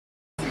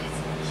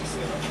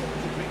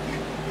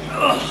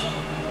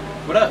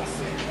What up?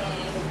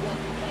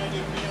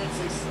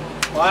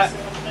 What?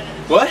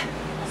 What?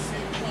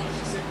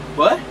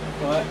 What?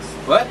 What?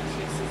 What?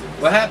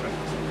 What happened?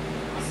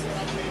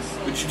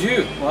 What'd you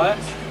do? What?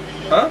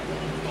 Huh?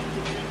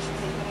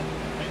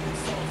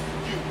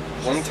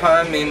 One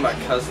time, me and my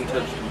cousin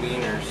touched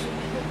wieners.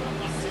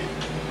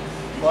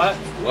 What?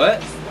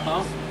 What?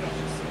 Huh?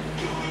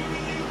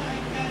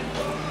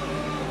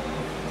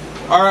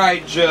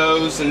 Alright,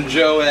 Joes and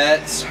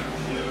Joettes.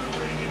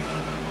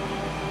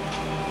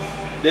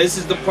 This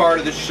is the part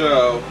of the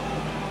show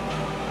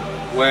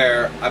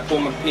where I pull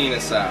my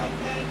penis out.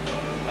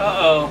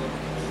 Uh-oh.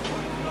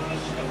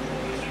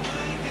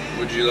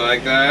 Would you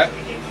like that?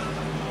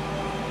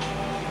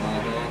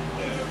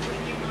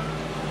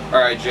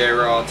 Alright,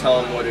 J-Raw,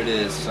 tell him what it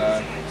is,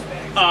 son.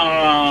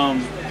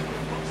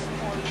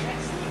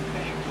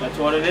 That's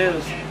what it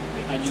is.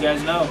 How'd you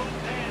guys know?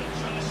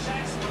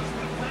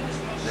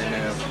 They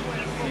know.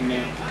 They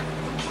knew.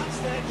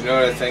 You know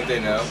what I think they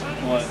know?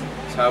 What?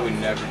 It's how we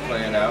never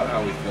plan out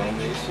how we film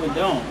these. We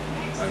don't.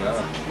 I know.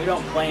 We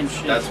don't plan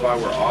shit. That's why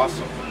we're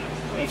awesome.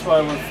 That's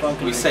why we're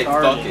fucking We say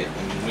retarded. fuck it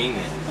and wing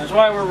it. That's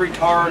why we're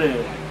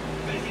retarded.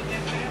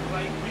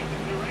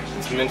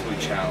 It's mentally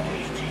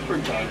challenged.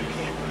 Retarded.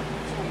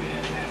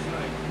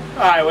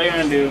 Alright, what are you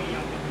gonna do?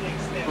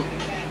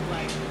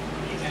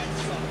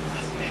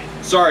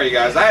 Sorry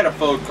guys, I had a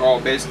phone call,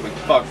 basically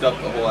fucked up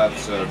the whole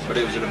episode, but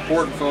it was an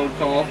important phone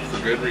call for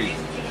good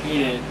reason. He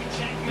did.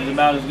 It was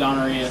about his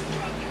gonorrhea.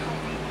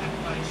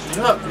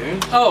 Shut up,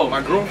 dude. Oh.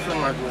 My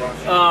girlfriend might be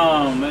watching.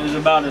 It was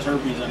about his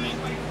herpes,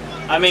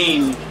 I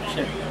mean,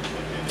 shit.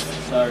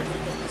 Sorry.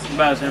 It's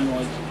about his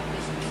hemorrhoids.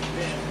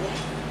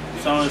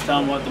 Someone was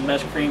telling him what the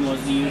best cream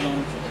was to use on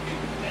him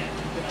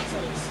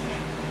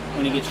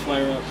when he gets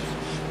flare-ups.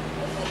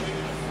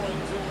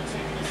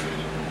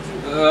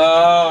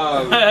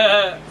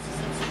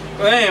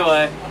 But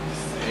anyway,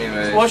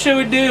 what should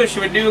we do?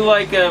 Should we do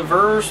like a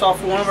verse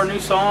off of one of our new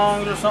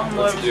songs or something?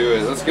 Let's do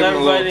it. Let's give them a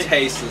little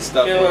taste of the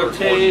stuff we're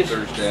recording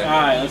Thursday.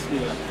 Alright, let's do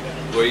it.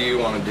 What do you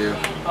want to do?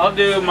 I'll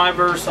do my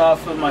verse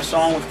off of my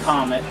song with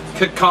Comet.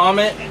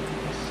 Comet?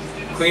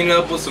 Clean it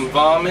up with some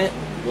vomit?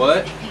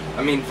 What?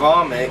 I mean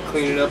vomit,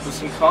 clean it up with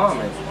some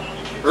comet.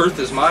 Earth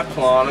is my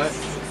planet.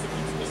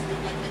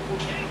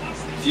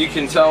 If you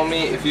can tell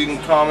me, if you can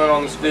comment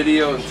on this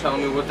video and tell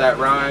me what that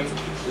rhyme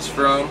is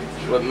from,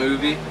 what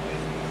movie,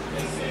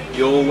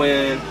 you'll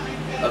win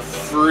a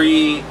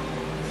free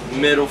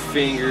middle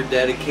finger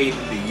dedicated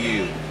to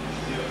you.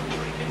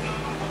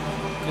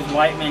 Because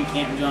white men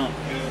can't jump.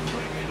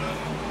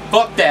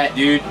 Fuck that,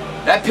 dude.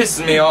 That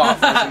pisses me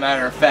off, as a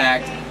matter of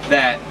fact,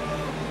 that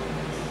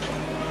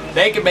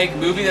they could make a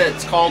movie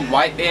that's called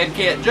White Man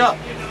Can't Jump.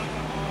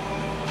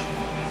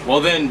 Well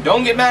then,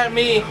 don't get mad at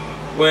me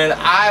when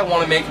I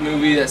want to make a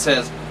movie that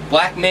says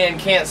Black man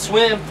can't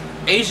swim,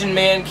 Asian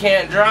man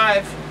can't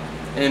drive,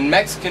 and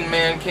Mexican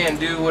man can't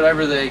do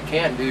whatever they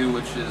can't do,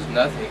 which is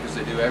nothing because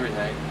they do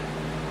everything.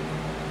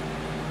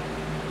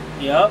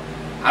 Yep.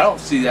 I don't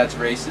see that's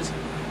racist.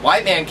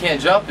 White man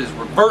can't jump is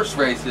reverse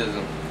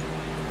racism.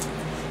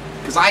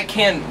 Because I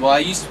can, well I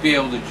used to be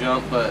able to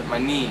jump, but my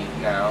knee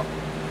now.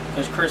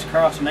 Because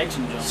crisscross makes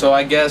him jump. So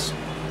I guess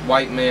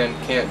white man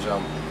can't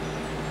jump.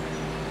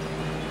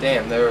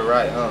 Damn, they were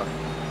right, huh?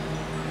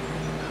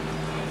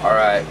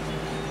 Alright.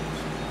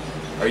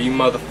 Are you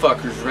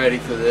motherfuckers ready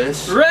for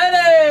this?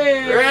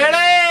 Ready!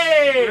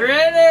 Ready!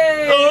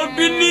 Ready!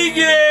 Open the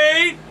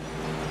gate!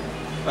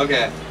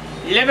 Okay.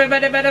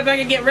 Everybody better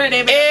fucking get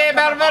ready.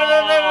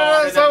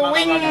 So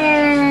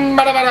wing!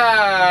 Gonna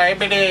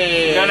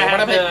have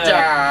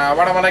to...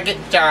 Wanna get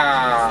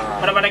ya?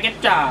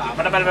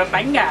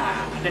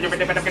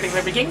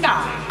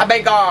 A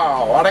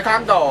bego, or a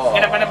congo.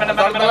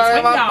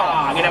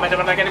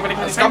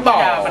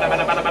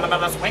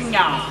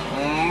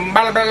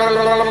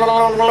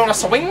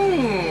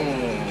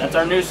 Swing! That's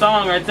our new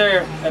song right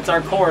there. That's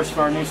our chorus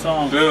for our new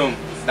song. Boom.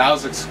 That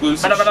was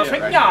exclusive shit right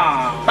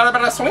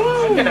there.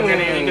 Swing! That's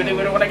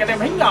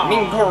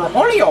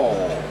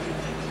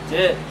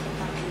it.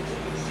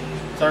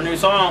 It's our new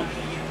song.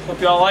 Hope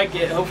y'all like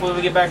it. Hopefully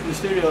we get back in the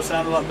studio, it'll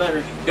sound a lot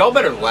better. Y'all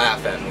better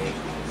laugh at me.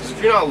 Because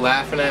if you're not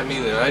laughing at me,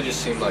 then I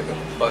just seem like a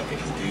fucking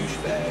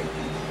douchebag.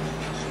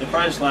 They're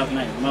probably just laughing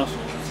at your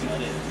muscles. That's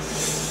not it.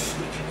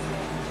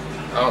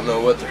 I don't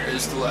know what there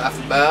is to laugh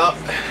about.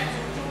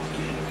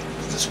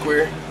 Is this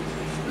queer?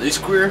 Are these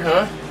queer,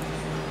 huh?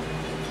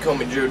 Call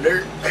me Joe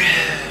Dirt.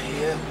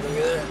 Yeah, look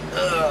at that.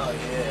 Oh,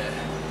 yeah.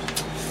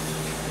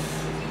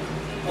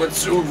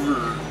 What's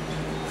over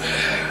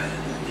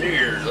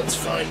here? Let's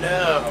find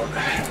out.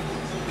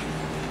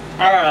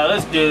 Alright,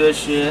 let's do this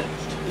shit.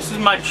 This is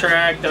my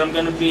track that I'm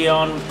going to be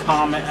on with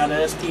Comet out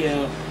of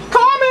STO.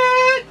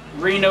 Comet!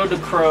 Reno to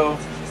Crow.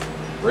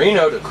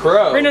 Reno to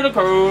Crow? Reno to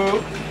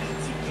Crow.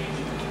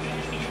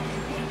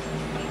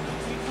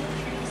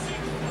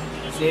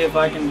 See if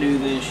I can do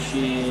this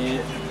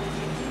shit.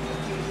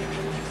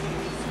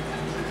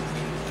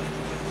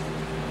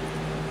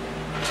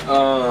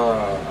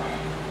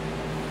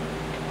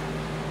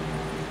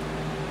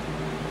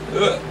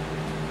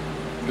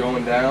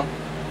 Going down.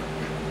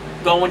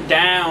 going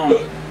down.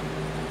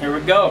 Here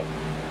we go.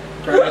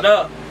 Turn it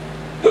up.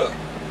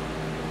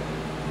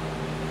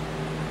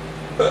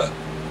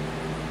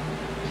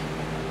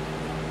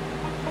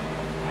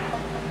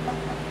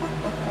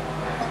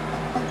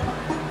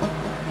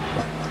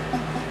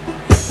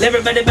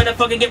 Everybody better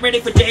fucking get ready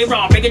for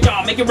J-Raw. Break it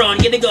jaw, make it run,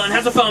 get a gun,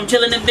 have some fun,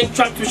 chillin' in big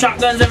trucks with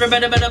shotguns.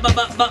 Everybody better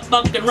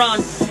buck and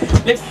run.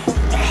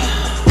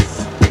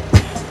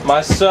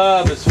 My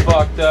sub is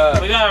fucked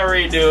up. We gotta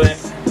redo it.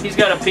 He's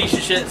got a piece of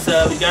shit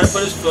sub. He's gotta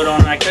put his foot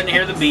on it. I couldn't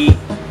hear the beat.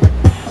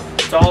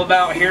 It's all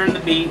about hearing the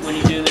beat when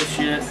you do this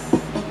shit.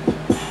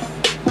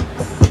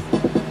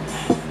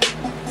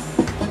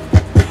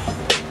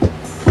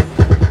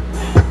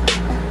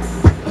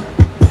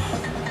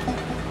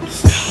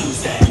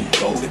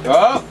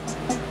 Oh!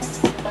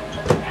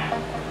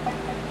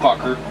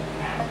 Fucker.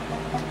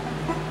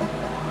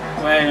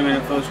 Wait a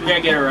minute, folks. We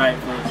gotta get it right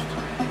first.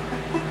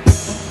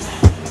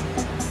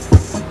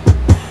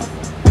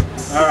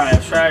 Alright,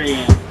 let's try it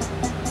again.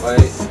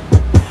 Wait.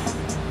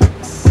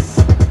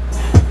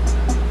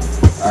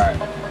 Alright.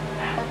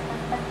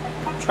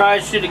 Try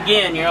shit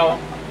again, y'all.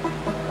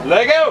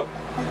 Let go!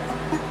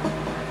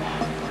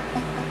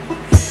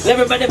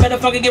 Everybody better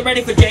fucking get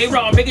ready for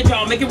J-Raw. Make it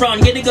jaw, make it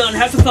run, get a gun,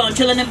 have some fun,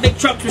 chillin' in big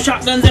trucks with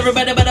shotguns.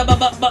 Everybody better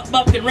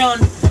buck and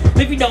run.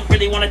 If you don't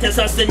really wanna test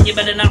us, then you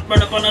better not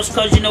run up on us,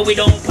 cause you know we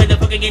don't play the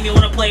fucking game you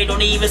wanna play.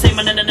 Don't even say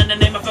my name,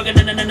 my fucking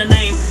name.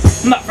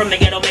 I'm not from the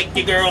ghetto, make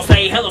your girl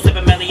say hello,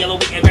 sippin' mellow yellow,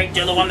 we get grape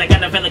jello. I'm the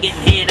kind of fella getting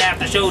hit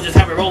after show, just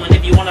how we're rolling.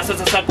 If you wanna suck,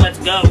 let's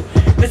go.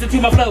 Listen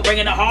to my flow,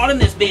 bringing the heart in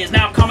this biz.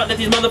 Now comment, let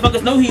these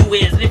motherfuckers know who you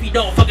is. And if you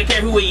don't fucking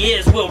care who he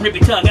is, we'll rip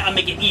your tongue, I'll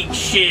make it eat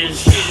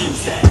shiz.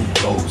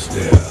 Goes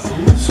there,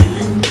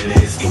 swing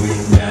it is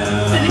going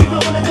down. Then you know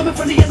when I'm coming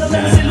from the other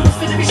left, St. Louis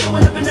finna be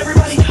showing up and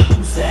everybody.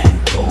 Who's that?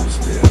 Goes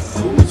there,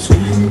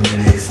 swing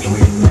it is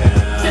going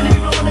down. Then you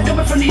know when I'm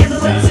coming from the other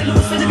left, St.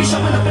 Louis finna be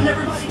showing up and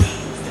everybody.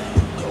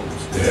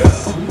 Goes there,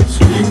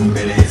 swing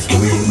it is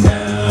going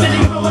down. Then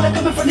you know when I'm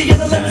coming from the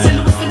other left, St.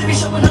 Louis finna be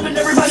showing up and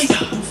everybody.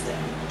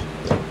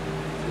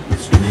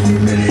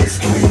 Swing it is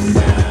going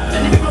down.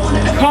 Then you know when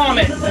I'm coming from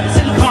the other left,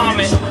 St. Louis finna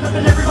be showing up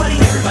and everybody.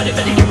 Everybody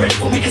better get ready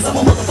for me, cause I'm a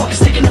motherfucker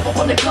sticking up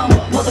on the come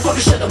up. Motherfucker,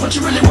 shut up, what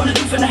you really wanna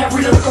do? Finna have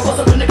real little girls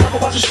up in the cover,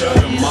 watch you shut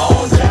them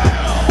all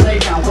down. Lay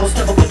down, go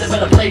step up with the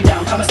better play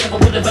down. Come and step up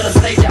with the better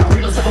stay down.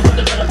 Real step up with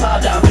the better bow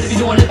down. Better be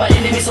doing it by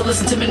any means, so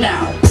listen to me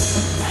now.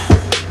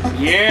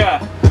 Yeah.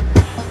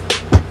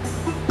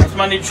 That's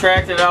my new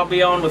track that I'll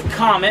be on with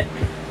Comet,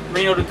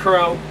 Reno the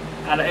Crow,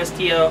 out of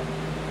STL.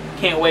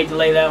 Can't wait to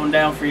lay that one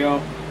down for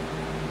y'all.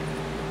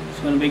 It's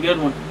gonna be a good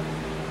one.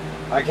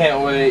 I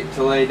can't wait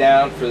to lay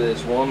down for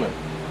this woman.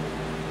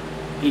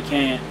 He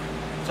can't.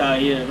 That's how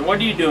he is. What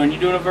are you doing? You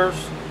doing a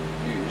verse?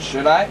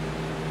 Should I?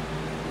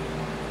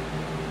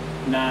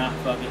 Nah,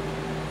 fuck it.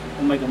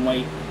 We'll make him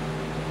wait.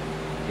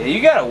 Yeah,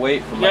 you gotta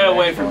wait for You my gotta next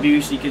wait for one.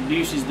 Busey, because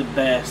Busey's the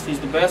best. He's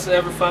the best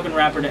ever fucking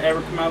rapper to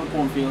ever come out of the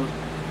cornfield.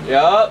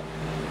 Yup.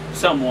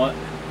 Somewhat.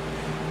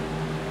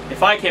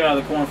 If I came out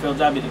of the cornfields,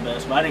 I'd be the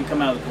best, but I didn't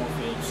come out of the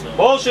cornfields, so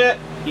Bullshit.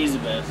 he's the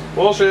best.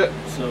 Bullshit.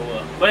 So,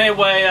 but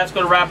anyway, that's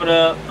gonna wrap it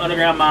up.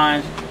 Underground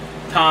Minds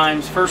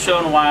times, first show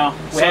in a while.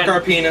 We Suck had our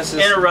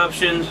penises.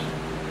 interruptions,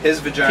 His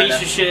vagina.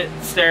 piece of shit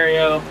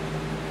stereo.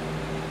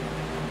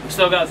 We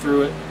still got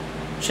through it.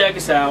 Check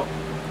us out.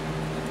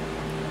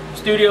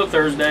 Studio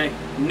Thursday.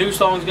 New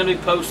song's gonna be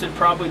posted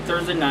probably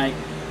Thursday night.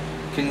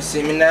 Can you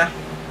see me now?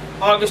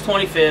 August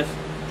 25th.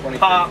 25th.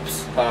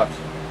 Pops. Pops.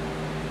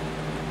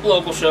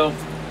 Local show.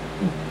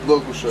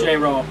 Local show.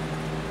 J-Raw.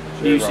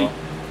 UC.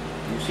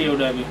 J-Raw.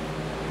 POW.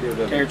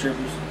 POW. Terror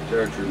Troopers.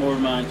 Terror Troopers. More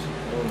Minds.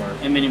 More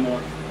Minds. And many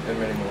more. And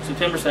many more.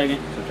 September 2nd.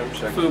 September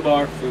 2nd. Foo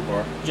Bar. Foo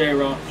Bar.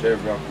 J-Raw.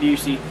 J-Raw.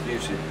 UC.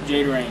 UC.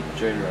 Jade Rain.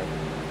 Jade Rain.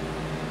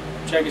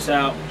 Check us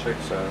out. Check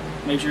us out.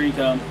 Make sure you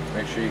come.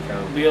 Make sure you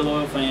come. Be a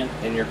loyal fan.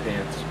 In your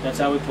pants. That's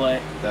how we play.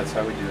 That's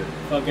how we do it.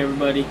 Fuck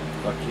everybody.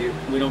 Fuck you.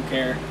 We don't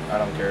care. I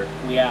don't care.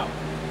 We out.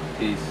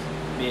 Peace.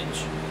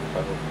 Bitch.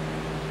 Bye.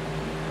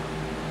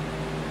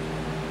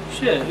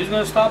 Shit, who's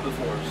gonna stop it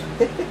for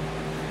us?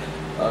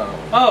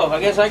 Oh. Oh, I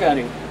guess I got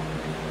him.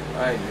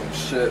 I ain't doing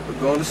shit. We're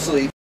going to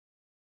sleep.